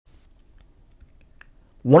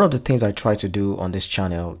One of the things I try to do on this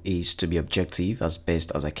channel is to be objective as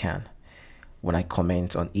best as I can when I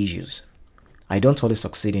comment on issues. I don't always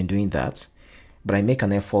succeed in doing that, but I make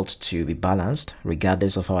an effort to be balanced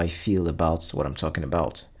regardless of how I feel about what I'm talking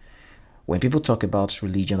about. When people talk about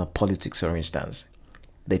religion or politics, for instance,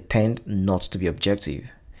 they tend not to be objective.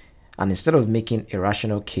 And instead of making a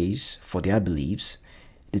rational case for their beliefs,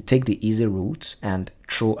 they take the easy route and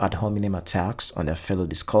throw ad hominem attacks on their fellow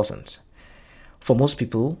discussants. For most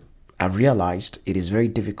people, I've realized it is very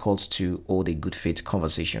difficult to hold a good faith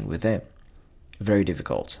conversation with them. Very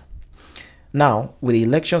difficult. Now, with the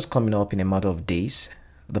elections coming up in a matter of days,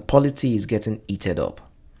 the polity is getting heated up.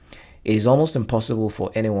 It is almost impossible for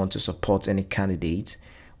anyone to support any candidate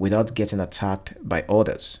without getting attacked by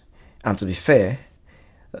others. And to be fair,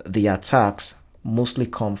 the attacks mostly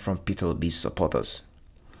come from Peter Obi's supporters.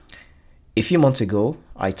 A few months ago,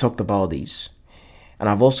 I talked about this, and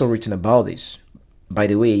I've also written about this. By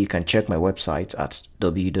the way, you can check my website at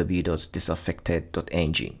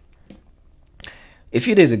www.disaffected.ng. A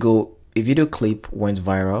few days ago, a video clip went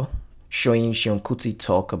viral showing Seun Kuti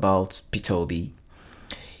talk about Peter Obi.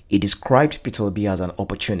 He described Peter Obi as an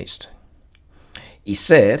opportunist. He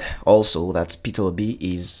said also that Peter Obi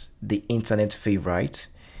is the internet favorite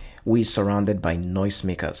who is surrounded by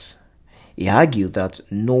noisemakers. He argued that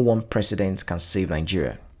no one president can save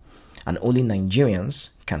Nigeria, and only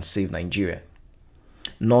Nigerians can save Nigeria.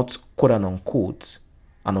 Not quote unquote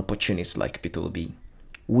an opportunist like Peter Obi,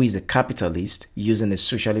 who is a capitalist using a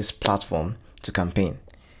socialist platform to campaign.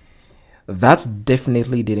 That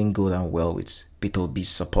definitely didn't go down well with Peter Obi's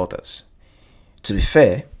supporters. To be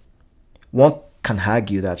fair, one can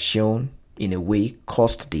argue that Seun, in a way,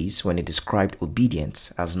 caused this when he described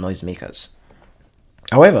obedience as noisemakers.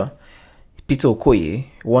 However, Peter Okoye,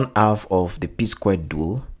 one half of the P-Squared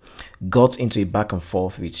duo, got into a back and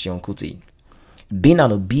forth with Seun Kuti. Being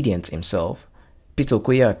an obedient himself, Peter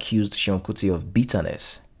Okoye accused Seun Kuti of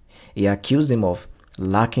bitterness. He accused him of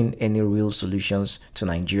lacking any real solutions to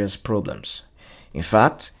Nigeria's problems. In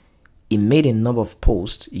fact, he made a number of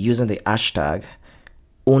posts using the hashtag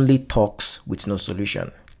only talks with no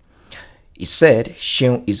solution. He said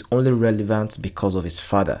Seun is only relevant because of his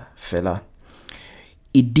father, Fela.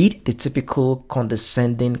 He did the typical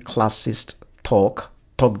condescending classist talk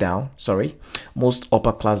down, most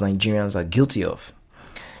upper class Nigerians are guilty of.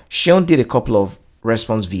 Seun did a couple of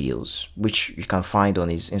response videos, which you can find on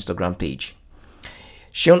his Instagram page.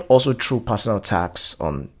 Seun also threw personal attacks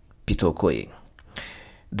on Peter Okoye.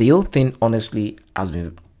 The whole thing honestly has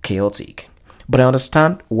been chaotic, but I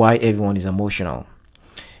understand why everyone is emotional.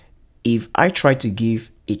 If I try to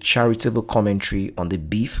give a charitable commentary on the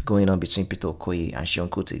beef going on between Peter Okoye and Seun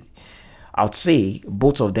Kuti, I would say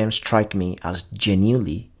both of them strike me as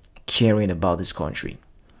genuinely caring about this country.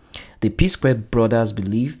 The P-Squared brothers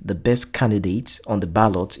believe the best candidate on the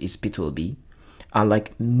ballot is Peter Obi, and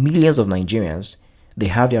like millions of Nigerians, they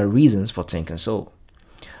have their reasons for thinking so.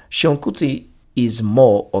 Seun Kuti is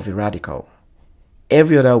more of a radical.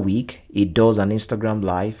 Every other week, he does an Instagram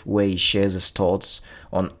live where he shares his thoughts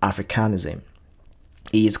on Africanism.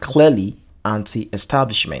 He is clearly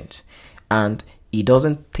anti-establishment, and he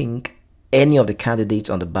doesn't think any of the candidates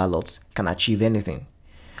on the ballots can achieve anything.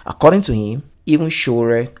 According to him, even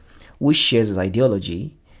Shore, who shares his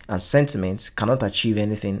ideology and sentiments, cannot achieve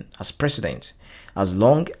anything as president as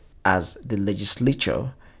long as the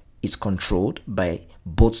legislature is controlled by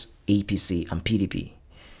both APC and PDP.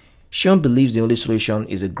 Seun believes the only solution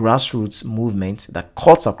is a grassroots movement that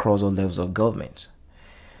cuts across all levels of government.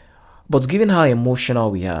 But given how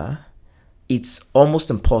emotional we are, it's almost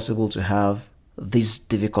impossible to have these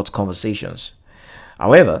difficult conversations.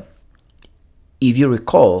 However, if you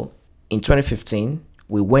recall, in 2015,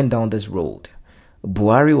 we went down this road.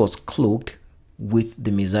 Buhari was cloaked with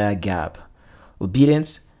the Messiah gab.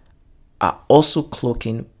 Obedience are also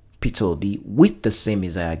cloaking Peter Obi with the same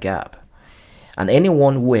Messiah gab. And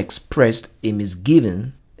anyone who expressed a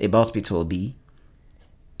misgiving about Peter Obi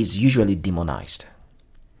is usually demonized.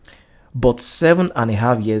 But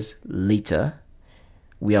 7.5 years later,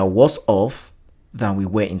 we are worse off than we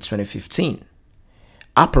were in 2015.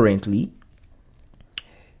 Apparently,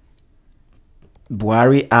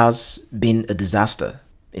 Buhari has been a disaster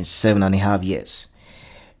in 7.5 years.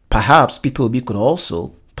 Perhaps Peter Obi could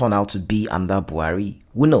also turn out to be under Buhari.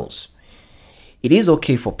 Who knows? It is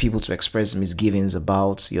okay for people to express misgivings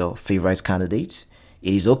about your favorite candidate.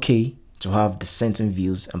 It is okay to have dissenting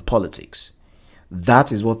views in politics.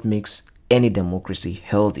 That is what makes any democracy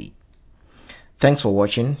healthy. Thanks for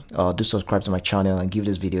watching. Do subscribe to my channel and give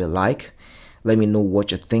this video a like. Let me know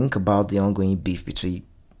what you think about the ongoing beef between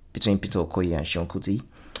Peter Okoye and Seun Kuti.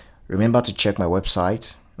 Remember to check my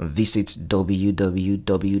website. Visit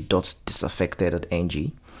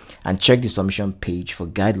www.disaffected.ng and check the submission page for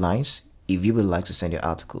guidelines if you would like to send your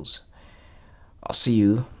articles. I'll see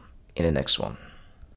you in the next one.